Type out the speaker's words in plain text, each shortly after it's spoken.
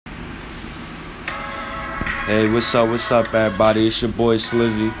Hey, what's up, everybody? It's your boy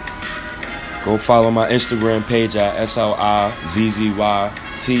Slizzy. Go follow my Instagram page at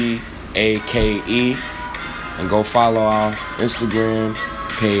SLIZZYTAKE. And go follow our Instagram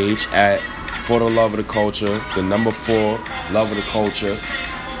page at For the Love of the Culture, the number 4, Love of the Culture.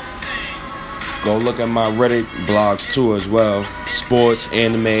 Go look at my Reddit blogs too as well. Sports,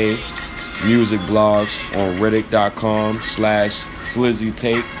 anime, music blogs on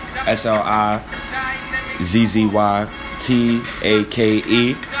reddit.com/SlizzyTake,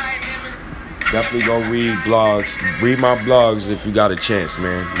 SLIZZYTAKE. Definitely go read blogs. Read my blogs if you got a chance,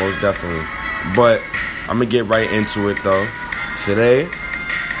 man. Most definitely. But I'm going to get right into it, though. Today,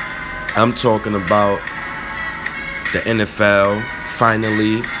 I'm talking about the NFL.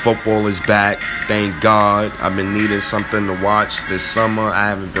 Finally, football is back. Thank God. I've been needing something to watch this summer. I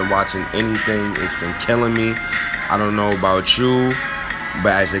haven't been watching anything. It's been killing me. I don't know about you,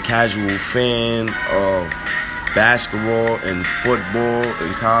 but as a casual fan of basketball and football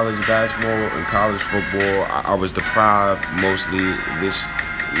and college basketball and college football, I was deprived mostly this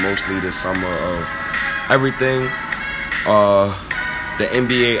summer of everything. The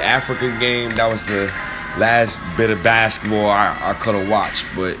NBA Africa game, that was the last bit of basketball I could have watched.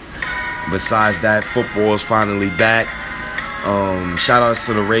 But besides that, football is finally back. Shout outs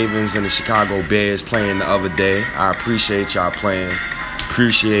to the Ravens and the Chicago Bears playing the other day. I appreciate y'all playing.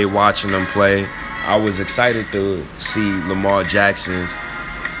 Appreciate watching them play. I was excited to see Lamar Jackson's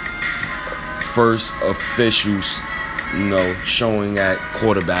first official, showing at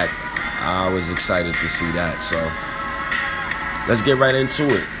quarterback. I was excited to see that. So let's get right into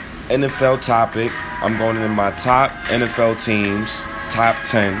it. NFL topic. I'm going in my top NFL teams, top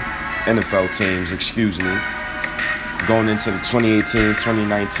 10 NFL teams, going into the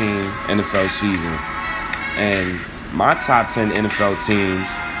 2018-2019 NFL season. And my top 10 NFL teams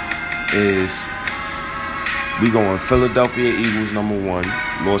is, we going Philadelphia Eagles number 1,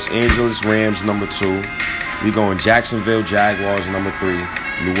 Los Angeles Rams number 2, we going Jacksonville Jaguars number 3,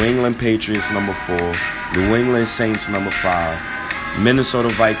 New England Patriots number 4, New England Saints number 5, Minnesota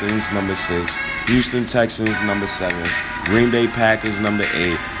Vikings number 6, Houston Texans number 7, Green Bay Packers number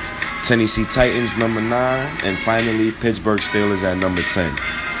 8, Tennessee Titans number 9, and finally Pittsburgh Steelers at number 10.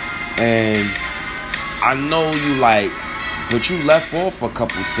 And I know you but you left off a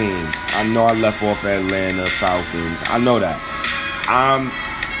couple teams. I know I left off Atlanta Falcons. I know that.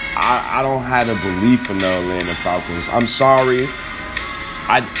 I don't have a belief in the Atlanta Falcons. I'm sorry.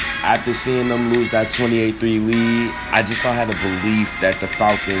 After seeing them lose that 28-3 lead, I just don't have a belief that the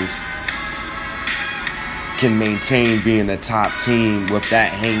Falcons can maintain being the top team with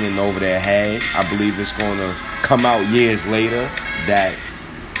that hanging over their head. I believe it's going to come out years later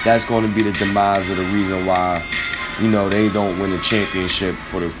that's going to be the demise of the reason why, they don't win a championship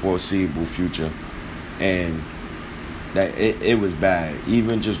for the foreseeable future. And that it was bad.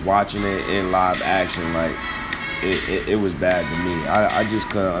 Even just watching it in live action, it was bad to me. I just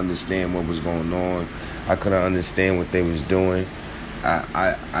couldn't understand what was going on. I couldn't understand what they was doing.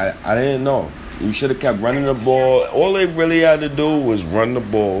 I didn't know. You should have kept running the ball. All they really had to do was run the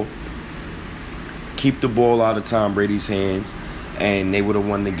ball, keep the ball out of Tom Brady's hands, and they would have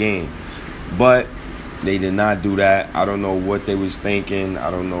won the game. But they did not do that. I don't know what they was thinking. I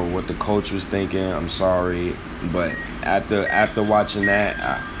don't know what the coach was thinking. I'm sorry. But after watching that,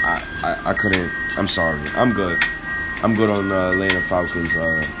 I couldn't. I'm sorry. I'm good. I'm good on the Atlanta Falcons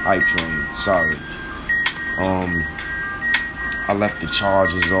hype train. Sorry. I left the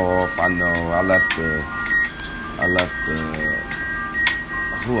Chargers off. I know. I left the.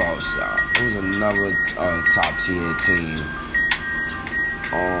 Who else? It was another top tier team.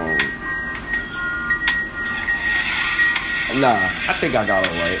 Nah, I think I got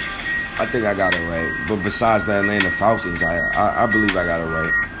it right. But besides the Atlanta Falcons, I believe I got it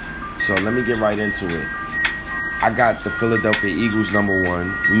right. So let me get right into it. I got the Philadelphia Eagles number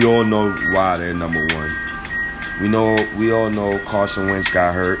 1. We all know why they're number 1. We all know Carson Wentz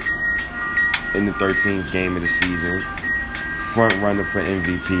got hurt in the 13th game of the season. Front runner for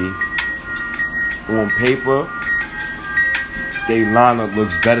MVP. On paper, their lineup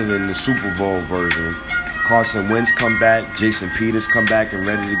looks better than the Super Bowl version. Carson Wentz come back. Jason Peters come back and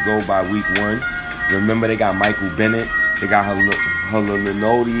ready to go by week 1. Remember, they got Michael Bennett. They got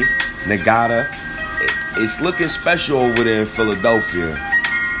Haliloti, Nagata. It's looking special over there in Philadelphia.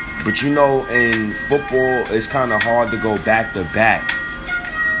 But in football, it's kind of hard to go back-to-back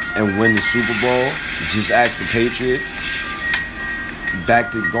and win the Super Bowl. Just ask the Patriots.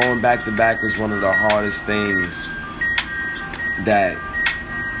 Going back-to-back is one of the hardest things that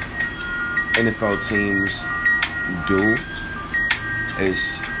NFL teams do.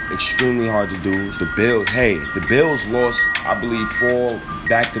 extremely hard to do. The Bills lost, I believe, 4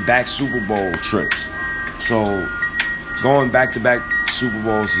 back-to-back Super Bowl trips. So going back-to-back Super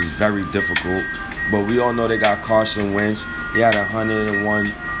Bowls is very difficult. But we all know they got Carson Wentz. He had 101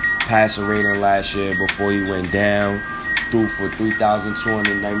 passer rating last year before he went down. Threw for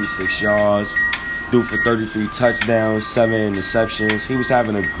 3,296 yards. Threw for 33 touchdowns, 7 interceptions. He was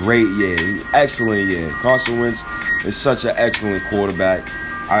having a great year, excellent year. Carson Wentz is such an excellent quarterback.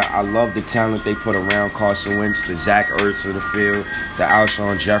 I love the talent they put around Carson Wentz, the Zach Ertz of the field, the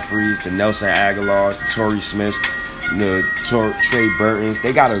Alshon Jeffries, the Nelson Aguilars, the Torrey Smiths, the Trey Burtons.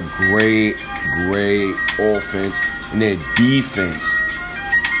 They got a great offense, and their defense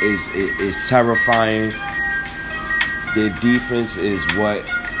is terrifying. Their defense is what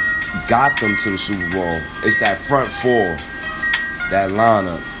got them to the Super Bowl. It's that front four, that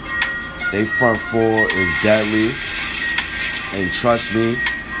lineup. They front four is deadly. And trust me,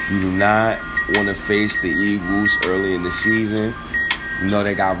 you do not want to face the Eagles early in the season. You know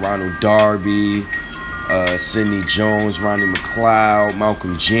they got Ronald Darby, Sidney Jones, Ronnie McLeod,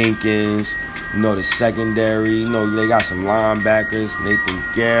 Malcolm Jenkins. You know the secondary. You know they got some linebackers, Nathan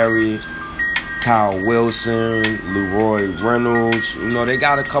Gary, Kyle Wilson, Leroy Reynolds. You know, they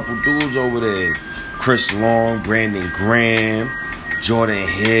got a couple dudes over there. Chris Long, Brandon Graham, Jordan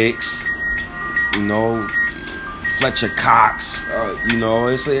Hicks, you know, Fletcher Cox. You know,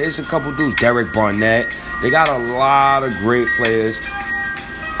 it's a couple dudes. Derek Barnett. They got a lot of great players.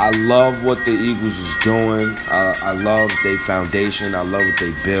 I love what the Eagles is doing. I love their foundation. I love what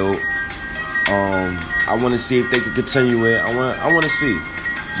they built. I want to see if they can continue it. I want to see.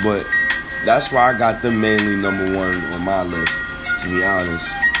 But that's why I got them mainly number 1 on my list, to be honest.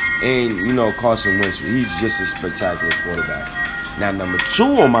 And, you know, Carson Wentz, he's just a spectacular quarterback. Now, number 2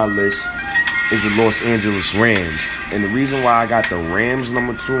 on my list is the Los Angeles Rams. And the reason why I got the Rams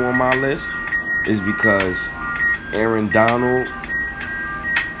number 2 on my list is because Aaron Donald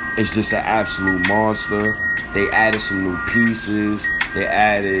is just an absolute monster. They added some new pieces. They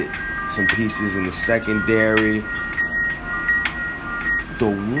added some pieces in the secondary. The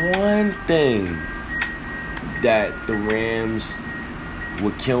one thing that the Rams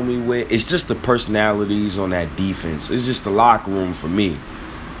would kill me with is just the personalities on that defense. It's just the locker room for me.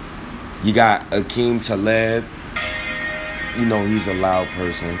 You got Akeem Talib. You know he's a loud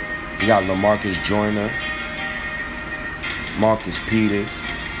person. You got LaMarcus Joyner, Marcus Peters.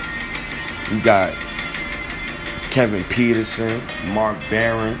 You got Kevin Peterson, Mark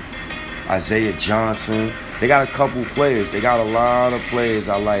Barron, Isaiah Johnson. They got a couple players. They got a lot of players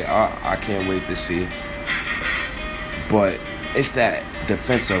I like. I can't wait to see. But it's that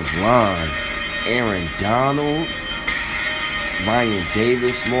defensive line. Aaron Donald, Ryan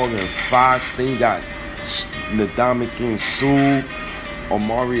Davis, Morgan Fox. Then you got Ndamukong Suh,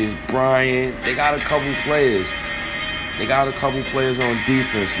 Amarius Bryant. They got a couple players. They got a couple players on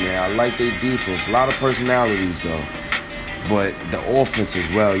defense, man. I like their defense. A lot of personalities, though. But the offense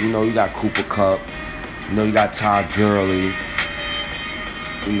as well. You know, you got Cooper Kupp. You know, you got Todd Gurley.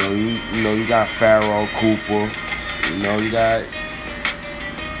 You know, you got Pharaoh Cooper. You know, you got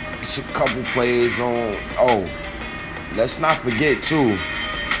a couple players on. Oh, let's not forget, too.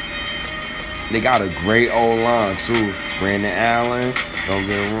 They got a great O-line, too. Brandon Allen. Don't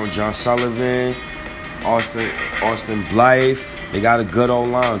get it wrong. John Sullivan. Austin Blythe. They got a good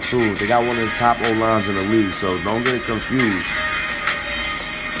O-line, too. They got one of the top O-lines in the league, so don't get it confused.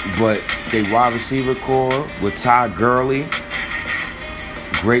 But they wide receiver core with Todd Gurley.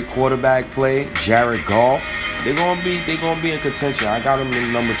 Great quarterback play. Jared Goff. They're gonna be in contention. I got them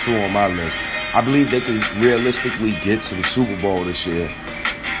in number 2 on my list. I believe they can realistically get to the Super Bowl this year.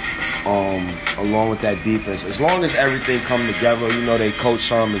 Along with that defense. As long as everything come together, you know they coach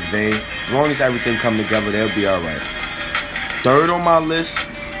Sean McVay. As long as everything come together, they'll be alright. 3rd on my list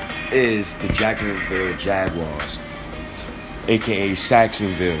is the Jacksonville Jaguars, a.k.a.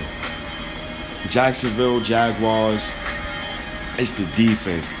 Saxonville. Jacksonville Jaguars, it's the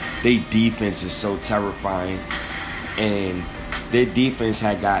defense. Their defense is so terrifying. And their defense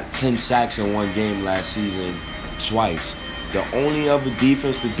had got 10 sacks in one game last season twice. The only other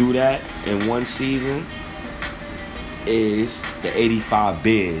defense to do that in one season is the 85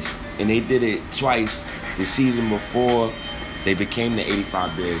 Bears. And they did it twice the season before they became the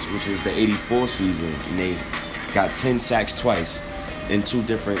 85 Bears, which was the 84 season. And they got 10 sacks twice in 2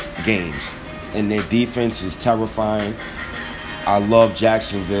 different games. And their defense is terrifying. I love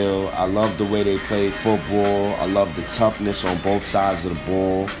Jacksonville. I love the way they play football. I love the toughness on both sides of the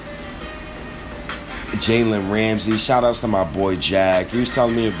ball. Jalen Ramsey. Shout outs to my boy Jack. He was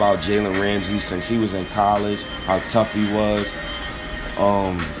telling me about Jalen Ramsey since he was in college, how tough he was.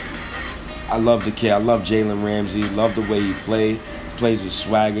 I love the kid. I love Jalen Ramsey. Love the way he plays. Plays with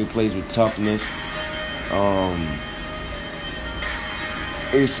swagger. He plays with toughness.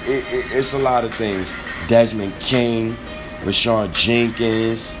 It's a lot of things. Desmond King, Rashawn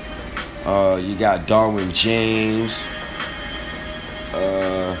Jenkins. You got Darwin James.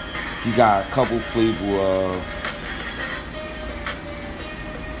 You got a couple people.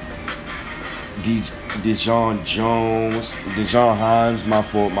 Dejon Jones, Dejon Hines. My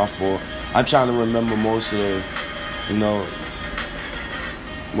fault. I'm trying to remember most of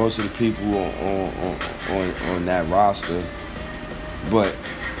the people on that roster, but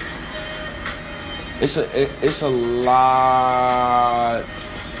it's a lot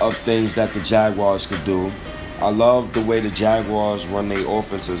of things that the Jaguars could do. I love the way the Jaguars run their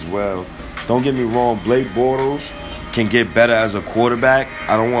offense as well. Don't get me wrong, Blake Bortles can get better as a quarterback.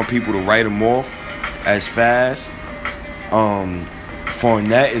 I don't want people to write him off as fast.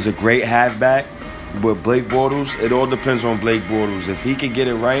 Fournette is a great halfback, but Blake Bortles, it all depends on Blake Bortles. If he can get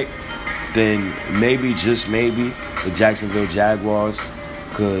it right, then maybe, just maybe, the Jacksonville Jaguars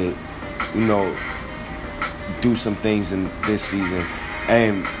could, do some things in this season.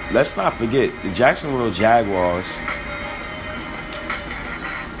 And let's not forget, the Jacksonville Jaguars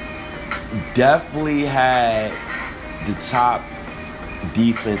definitely had the top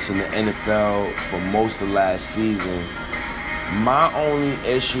defense in the NFL for most of last season. My only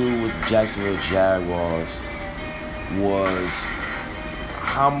issue with the Jacksonville Jaguars was,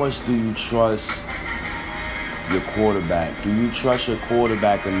 how much do you trust your quarterback? Do you trust your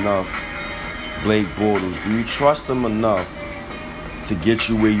quarterback enough, Blake Bortles? Do you trust him enough to get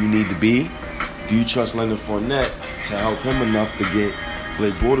you where you need to be? Do you trust Leonard Fournette to help him enough to get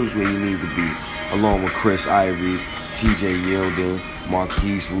Blake Bortles where you need to be? Along with Chris Ivory, TJ Yeldon,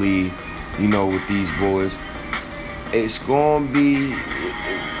 Marquise Lee, with these boys. It's going to be,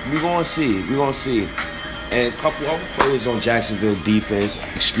 we're going to see. And a couple other players on Jacksonville defense,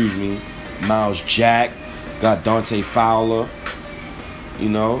 Miles Jack, got Dante Fowler,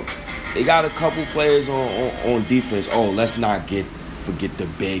 They got a couple players on defense. Oh, let's not forget the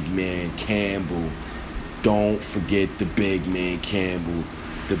big man, Campbell. Don't forget the big man, Campbell.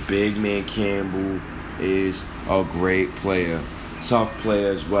 The big man, Campbell, is a great player. Tough player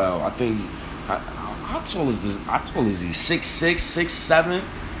as well. I think, how tall is this? How tall is he? 6'6", 6'7"?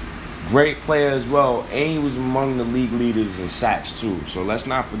 Great player as well. And he was among the league leaders in sacks too. So let's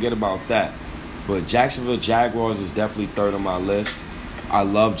not forget about that. But Jacksonville Jaguars is definitely third on my list. I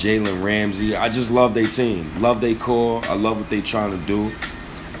love Jalen Ramsey. I just love their team. Love their core. I love what they're trying to do.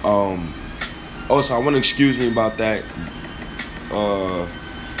 Also, I want to excuse me about that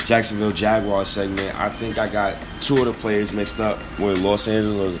Jacksonville Jaguars segment. I think I got two of the players mixed up with Los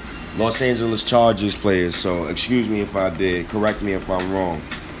Angeles Chargers players. So excuse me if I did. Correct me if I'm wrong.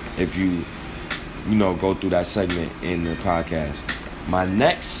 If you go through that segment in the podcast. My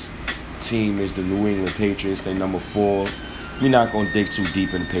next team is the New England Patriots. They number 4. We're not going to dig too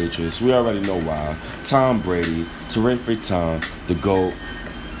deep in the Patriots. We already know why. Tom Brady, terrific Tom, the GOAT,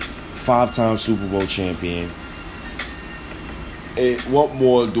 5-time Super Bowl champion. What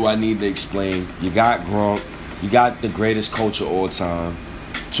more do I need to explain? You got Gronk. You got the greatest coach of all time.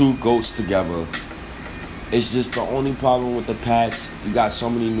 2 GOATs together. It's just the only problem with the Pats. You got so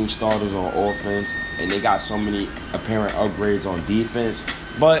many new starters on offense, and they got so many apparent upgrades on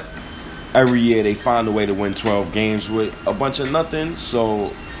defense. But every year they find a way to win 12 games with a bunch of nothing.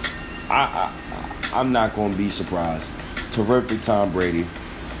 So I'm not going to be surprised. Terrific Tom Brady.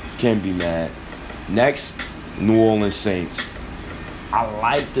 Can't be mad. Next, New Orleans Saints. I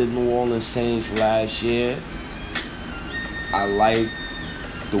liked the New Orleans Saints last year. I like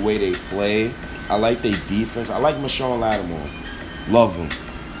the way they play. I like their defense. I like Marshawn Lattimore. Love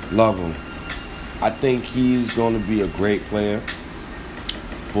him. I think he's going to be a great player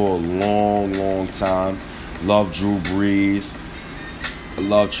for a long, long time. Love Drew Brees. I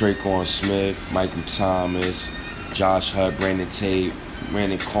love Traquan Smith, Michael Thomas, Josh Hutt, Brandon Tate,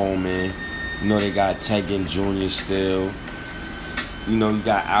 Brandon Coleman. They got Tegan Jr. still. You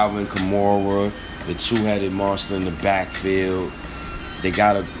got Alvin Kamara, the two-headed monster in the backfield. They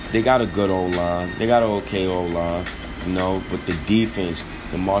got a good O-line. They got an okay O-line, but the defense,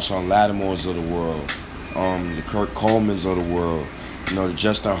 the Marshawn Lattimores of the world, the Kirk Colemans of the world, the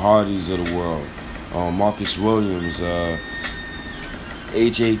Justin Hardys of the world, Marcus Williams,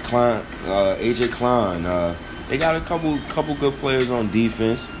 AJ Klein. They got a couple good players on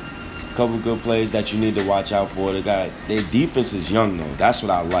defense. A couple good players that you need to watch out for. Their defense is young though. That's what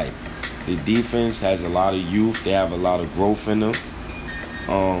I like. The defense has a lot of youth. They have a lot of growth in them.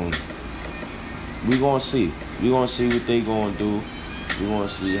 We're gonna see. We're gonna see what they gonna do. We want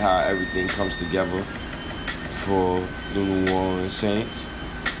to see how everything comes together for the New Orleans Saints.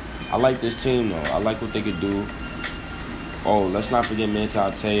 I like this team, though. I like what they could do. Oh, let's not forget Manti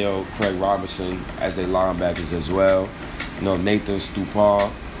Te'o, Craig Robertson as their linebackers as well. Nathan Stupar.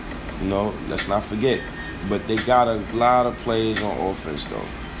 Let's not forget. But they got a lot of players on offense, though.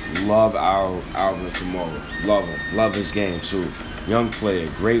 Love Alvin Kamara. Love him. Love his game, too. Young player.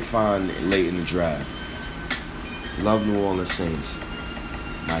 Great find late in the draft. Love New Orleans Saints.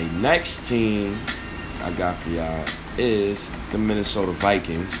 My next team I got for y'all is the Minnesota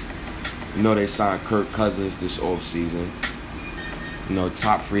Vikings. They signed Kirk Cousins this offseason.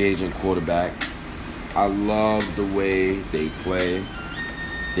 Top free agent quarterback. I love the way they play.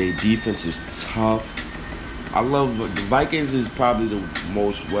 Their defense is tough. I love the Vikings is probably the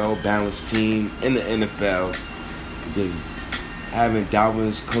most well-balanced team in the NFL because having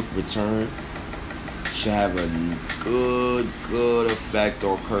Dalvin Cook return should have a good effect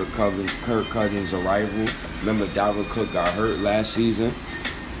on Kirk Cousins' arrival. Remember, Dalvin Cook got hurt last season,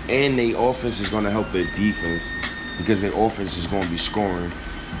 and their offense is going to help their defense because their offense is going to be scoring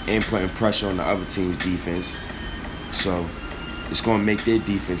and putting pressure on the other team's defense. So it's going to make their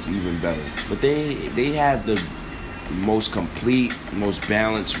defense even better. But they have the most complete, most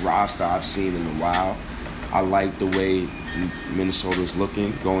balanced roster I've seen in a while. I like the way Minnesota's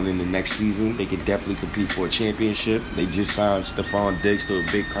looking going into next season. They could definitely compete for a championship. They just signed Stephon Diggs to a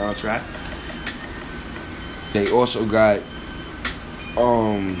big contract. They also got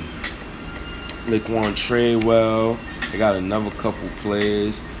Laquan Treadwell. They got another couple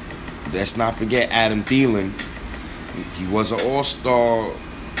players. Let's not forget Adam Thielen. He was an all-star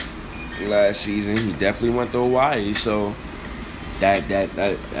last season. He definitely went to Hawaii, so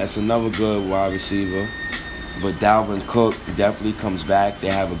that's another good wide receiver. But Dalvin Cook definitely comes back. They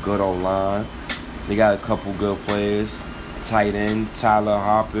have a good O-line. They got a couple good players. Tight end Tyler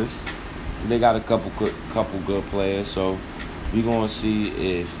Hoppers. They got a couple good players. So we're gonna see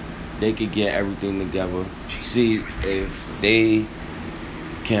if they could get everything together. See if they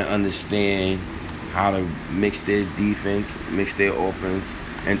can understand how to mix their defense, mix their offense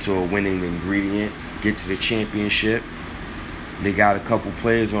into a winning ingredient, get to the championship. They got a couple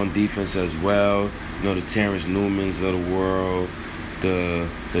players on defense as well. The Terrence Newmans of the world, the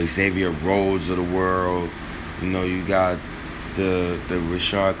Xavier Rhodes of the world. You got the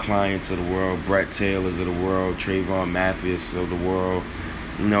Rashard Clients of the world, Brett Taylors of the world, Trayvon Matthews of the world.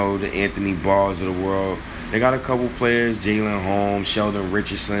 The Anthony Barrs of the world. They got a couple players, Jalen Holmes, Sheldon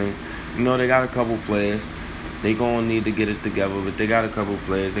Richardson. They got a couple players. They going to need to get it together, but they got a couple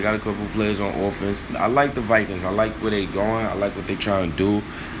players. They got a couple players on offense. I like the Vikings. I like where they going. I like what they trying to do.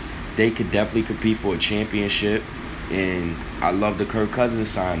 They could definitely compete for a championship, and I love the Kirk Cousins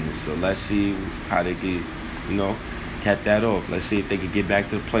signing. So let's see how they could, cap that off. Let's see if they could get back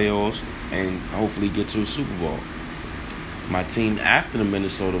to the playoffs and hopefully get to a Super Bowl. My team after the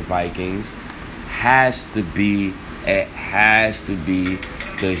Minnesota Vikings has to be the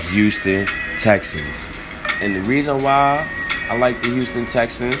Houston Texans. And the reason why I like the Houston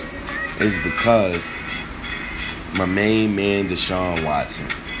Texans is because my main man, Deshaun Watson.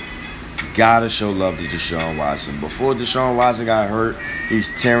 Gotta show love to Deshaun Watson. Before Deshaun Watson got hurt, he was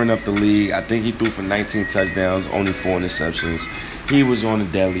tearing up the league. I think he threw for 19 touchdowns, only 4 interceptions. He was on a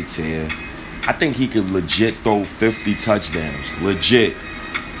deadly tear. I think he could legit throw 50 touchdowns. Legit.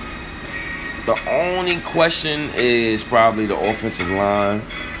 The only question is probably the offensive line.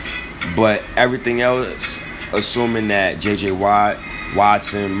 But everything else, assuming that J.J. Watt,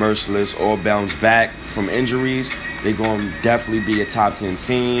 Watson, Merciless all bounce back from injuries, they're going to definitely be a top 10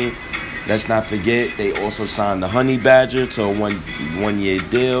 team. Let's not forget, they also signed the Honey Badger to a one-year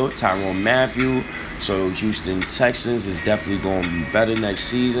deal, Tyrann Mathieu. So Houston Texans is definitely going to be better next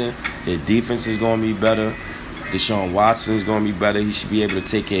season. Their defense is going to be better. Deshaun Watson is going to be better. He should be able to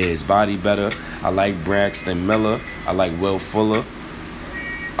take care of his body better. I like Braxton Miller. I like Will Fuller.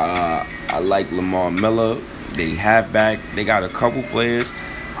 I like Lamar Miller. They halfback. They got a couple players.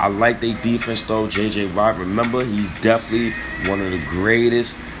 I like their defense, though. J.J. Watt, remember, he's definitely one of the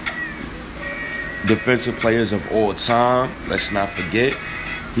greatest defensive players of all time. Let's not forget.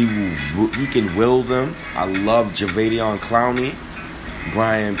 He can will them. I love Jadeveon Clowney,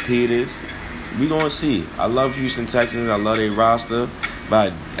 Brian Peters. We're going to see. I love Houston Texans. I love their roster.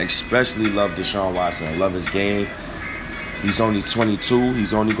 But I especially love Deshaun Watson. I love his game. He's only 22.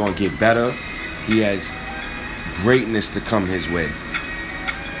 He's only going to get better. He has greatness to come his way.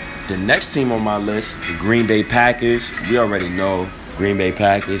 The next team on my list, the Green Bay Packers. We already know Green Bay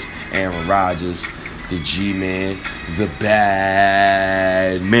Packers, Aaron Rodgers, the G-Man, the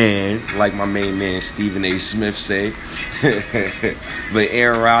bad man, like my main man Stephen A. Smith say. But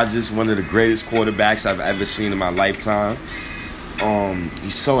Aaron Rodgers, one of the greatest quarterbacks I've ever seen in my lifetime.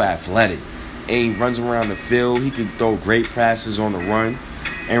 He's so athletic. And he runs around the field. He can throw great passes on the run.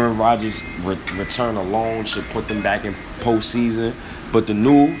 Aaron Rodgers' return alone should put them back in postseason. But the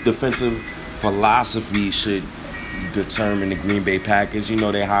new defensive philosophy should determine the Green Bay Packers. You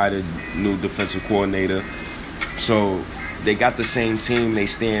know, they hired a new defensive coordinator. So they got the same team. They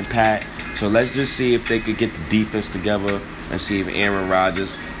stand pat. So let's just see if they could get the defense together and see if Aaron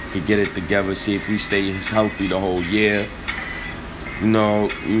Rodgers could get it together. See if he stays healthy the whole year. You know,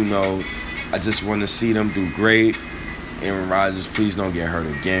 I just want to see them do great. Aaron Rodgers, please don't get hurt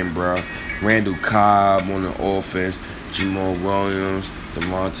again, bro. Randall Cobb on the offense. Jamal Williams,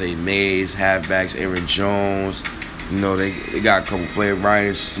 DeMonte Mays, halfbacks, Aaron Jones. You know, they got a couple players,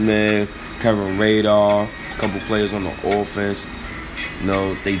 Ryan Smith, Kevin Radar, a couple players on the offense. You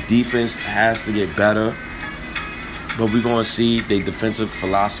know, their defense has to get better. But we're going to see their defensive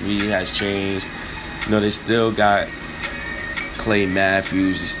philosophy has changed. You know, they still got Clay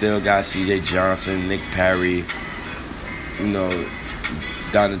Matthews. They still got C.J. Johnson, Nick Perry, you know,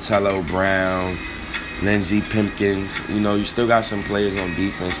 Donatello Brown, Lindsey Pimpkins. You know, you still got some players on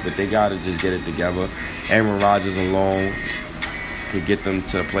defense, but they got to just get it together. Aaron Rodgers alone could get them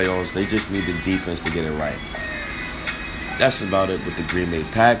to the playoffs. They just need the defense to get it right. That's about it with the Green Bay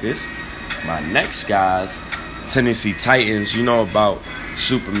Packers. My next guys, Tennessee Titans. You know about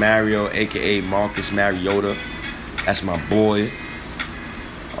Super Mario, a.k.a. Marcus Mariota. That's my boy.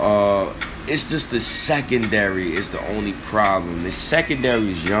 It's just the secondary is the only problem. The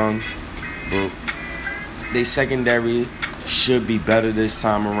secondary is young, but their secondary should be better this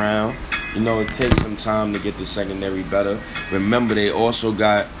time around. You know, it takes some time to get the secondary better. Remember, they also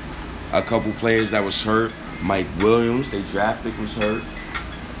got a couple players that was hurt. Mike Williams, they draft pick, was hurt.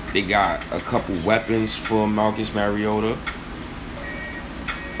 They got a couple weapons for Marcus Mariota.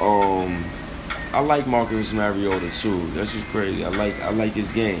 I like Marcus Mariota too. That's just crazy. I like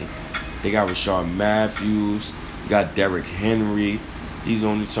his game. They got Rashard Matthews. Got Derrick Henry. He's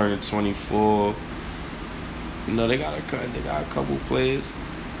only turning 24. You know, they got a couple players.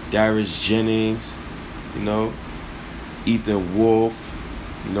 Darius Jennings. You know, Ethan Wolf.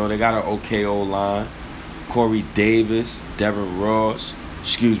 You know, they got an okay O-line. Corey Davis, Devin Ross.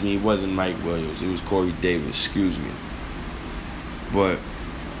 Excuse me, it wasn't Mike Williams. It was Corey Davis. Excuse me. But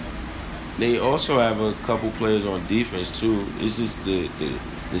they also have a couple players on defense too. It's just the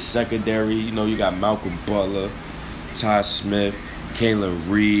secondary. You know, you got Malcolm Butler, Ty Smith, Kalen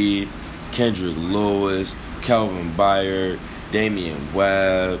Reed, Kendrick Lewis, Kelvin Byard, Damian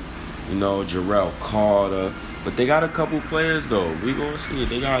Webb, you know, Jarrell Carter. But they got a couple players though. We gonna see it.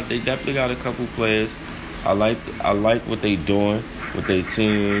 They definitely got a couple players. I like what they doing with their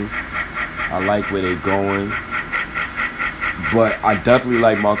team. I like where they going. But I definitely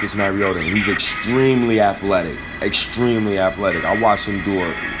like Marcus Mariota. He's extremely athletic. Extremely athletic. I watched him do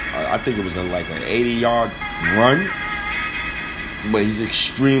I think it was like an 80-yard run. But he's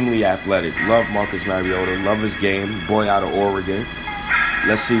extremely athletic. Love Marcus Mariota. Love his game. Boy out of Oregon.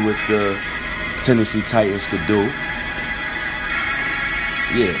 Let's see what the Tennessee Titans could do.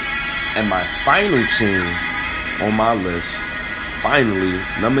 Yeah. And my final team on my list, finally,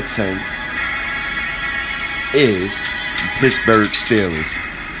 number 10, is Pittsburgh Steelers.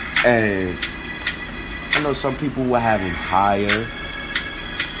 And I know some people will have him higher,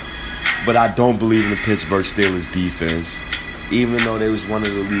 but I don't believe in the Pittsburgh Steelers defense. Even though they was one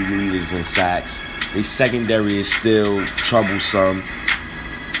of the league leaders in sacks, their secondary is still troublesome.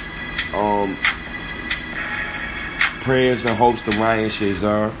 Prayers and hopes to Ryan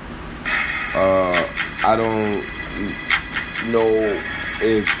Shazier. I don't know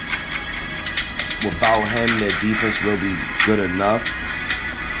if without him their defense will be good enough.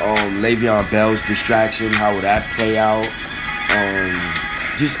 Le'Veon Bell's distraction, how would that play out?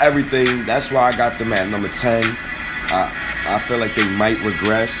 Just everything. That's why I got them at number 10. I feel like they might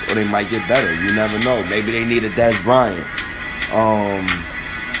regress or they might get better. You never know. Maybe they need a Dez Bryant.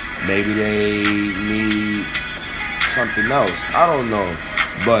 Maybe they need something else. I don't know.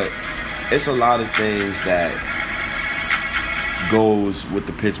 But it's a lot of things that goes with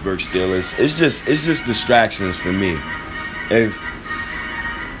the Pittsburgh Steelers. It's just distractions for me. If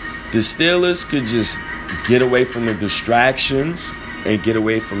the Steelers could just get away from the distractions and get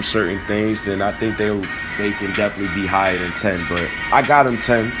away from certain things, then I think they can definitely be higher than 10. But I got him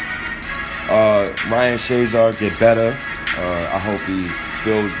 10. Ryan Shazier get better. I hope he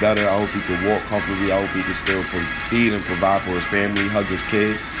feels better. I hope he can walk comfortably. I hope he can still feed and provide for his family, hug his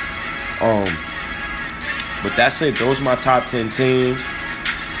kids. But that's it. Those are my top 10 teams.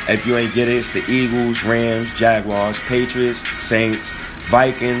 If you ain't get it, it's the Eagles, Rams, Jaguars, Patriots, Saints,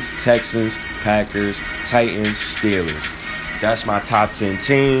 Vikings, Texans, Packers, Titans, Steelers. That's my top 10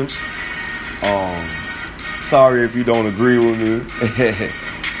 teams. Sorry if you don't agree with me.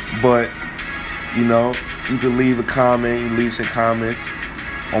 But, you know, you can leave a comment. You leave some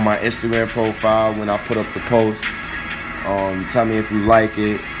comments on my Instagram profile when I put up the post. Tell me if you like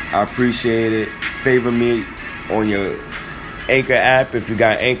it. I appreciate it. Favor me on your Anchor app if you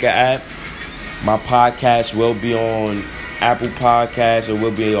got Anchor app. My podcast will be on Apple Podcasts. It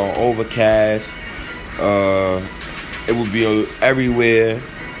will be on Overcast. It will be everywhere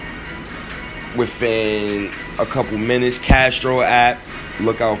within a couple minutes. Castro app,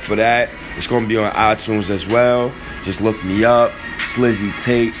 look out for that. It's going to be on iTunes as well. Just look me up, Slizzy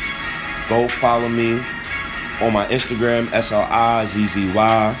Tate. Go follow me on my Instagram,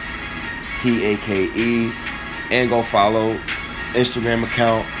 SLIZZYTAKE. And go follow Instagram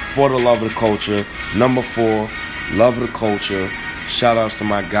account For the Love of the Culture, number 4, Love of the Culture. Shout outs to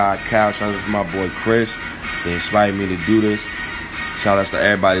my guy Cal. Shout outs to my boy Chris. They inspired me to do this. Shout outs to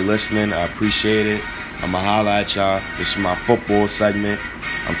everybody listening. I appreciate it. I'ma holla at y'all. This is my football segment.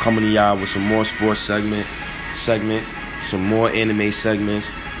 I'm coming to y'all with some more sports segments, some more anime segments,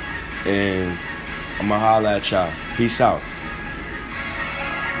 and I'ma holla at y'all. Peace out.